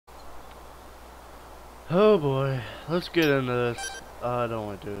Oh boy, let's get into this. I don't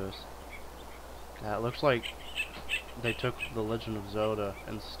want to do this. Yeah, it looks like they took The Legend of Zelda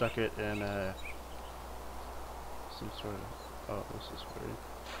and stuck it in some sort of... Oh, this is weird.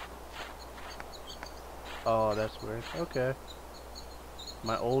 Oh, that's weird. Okay.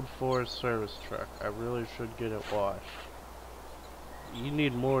 My old Forest Service truck. I really should get it washed. You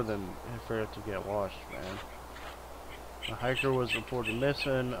need more than for it to get washed, man. A hiker was reported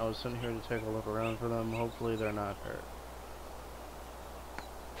missing. I was sent here to take a look around for them. Hopefully they're not hurt.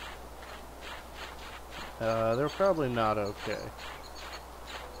 They're probably not okay. Is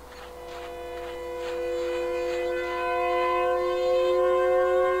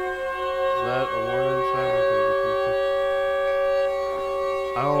that a warning sign?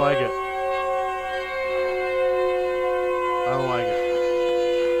 I don't like it. I don't like it.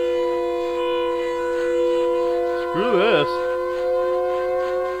 Screw this.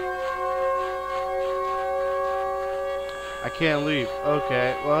 I can't leave.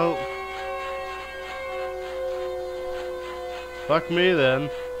 Okay, well. Fuck me then.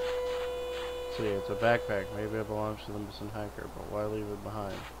 Let's see, it's a backpack. Maybe it belongs to the missing hiker, but why leave it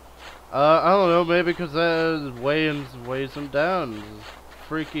behind? I don't know, maybe because that weighs him down.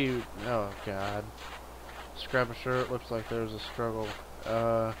 Freaky. Oh, God. Scrap a shirt. Looks like there's a struggle.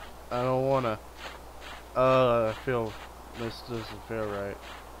 I don't wanna. I feel. This doesn't feel right.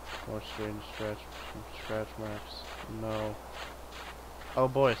 More strange scratch marks. No. Oh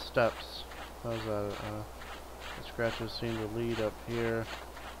boy, steps. How's that? The scratches seem to lead up here.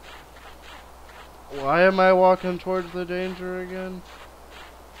 Why am I walking towards the danger again?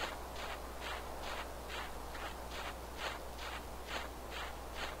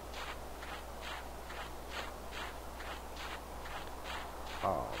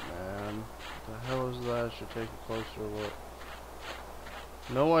 Oh man, what the hell is that? I should take a closer look.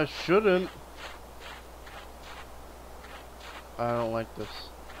 No, I shouldn't. I don't like this.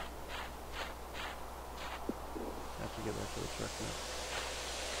 I have to get back to the truck now.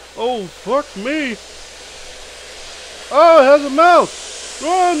 Oh, fuck me! Oh, it has a mouth!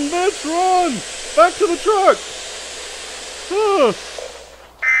 Run, bitch, run! Back to the truck!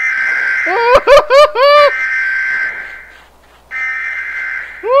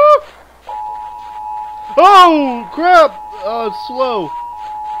 Oh, crap! Oh, it's slow.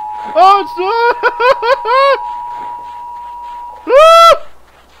 Oh, it's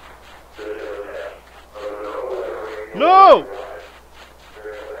no!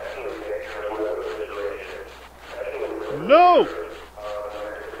 No!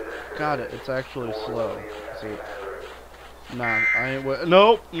 Got it. It's actually slow. See? Nah, I ain't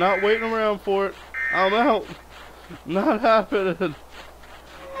nope, not waiting around for it. I'm out. Not happening.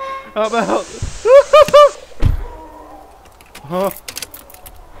 I'm out. Huh?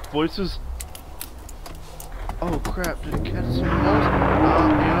 Voices? Oh crap, did it catch someone else?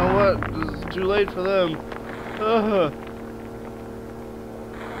 You know what? This is too late for them.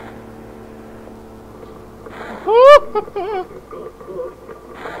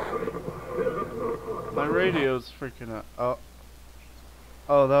 My radio's freaking out. Oh.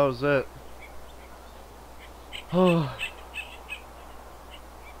 Oh, that was it. Oh.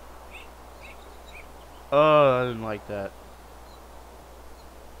 Oh, I didn't like that.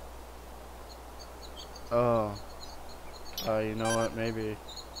 Oh. You know what? Maybe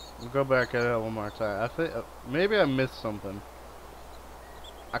we'll go back at it one more time. I think maybe I missed something.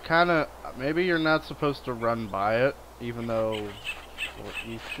 I kind of maybe you're not supposed to run by it, even though well,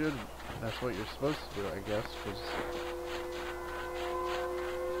 you should. That's what you're supposed to do, I guess, because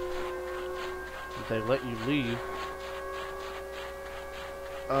they let you leave.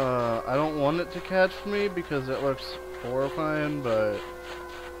 I don't want it to catch me because it looks horrifying, but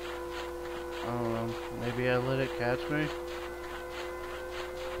I don't know. Maybe I let it catch me.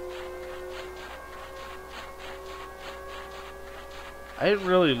 I didn't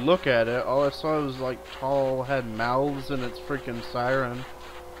really look at it. All I saw was like tall, had mouths, and it's freaking Siren.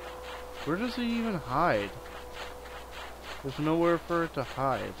 Where does he even hide? There's nowhere for it to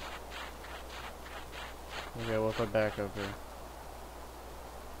hide. Okay, what if I back up here?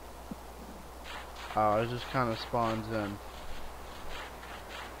 Oh, it just kind of spawns in.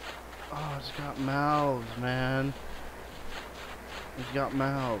 Oh, it's got mouths, man. It's got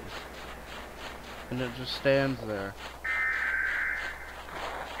mouths. And it just stands there.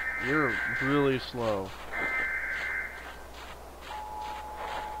 You're really slow.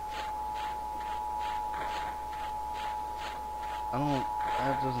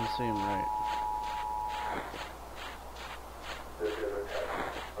 That doesn't seem right.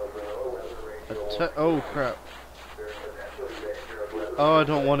 Oh crap. Oh, I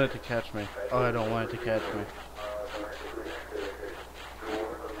don't want it to catch me. Oh, I don't want it to catch me.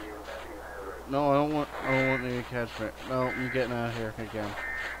 No, I don't want it to catch me. No, I'm getting out of here again.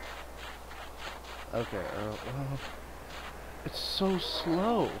 Okay, well, it's so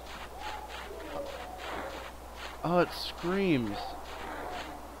slow. Oh, it screams.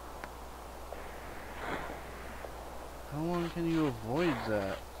 How long can you avoid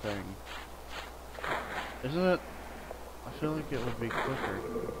that thing? Isn't it? I feel like it would be quicker.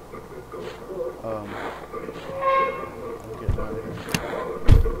 I'm getting out of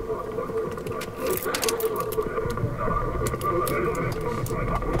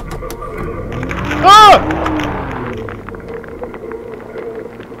here.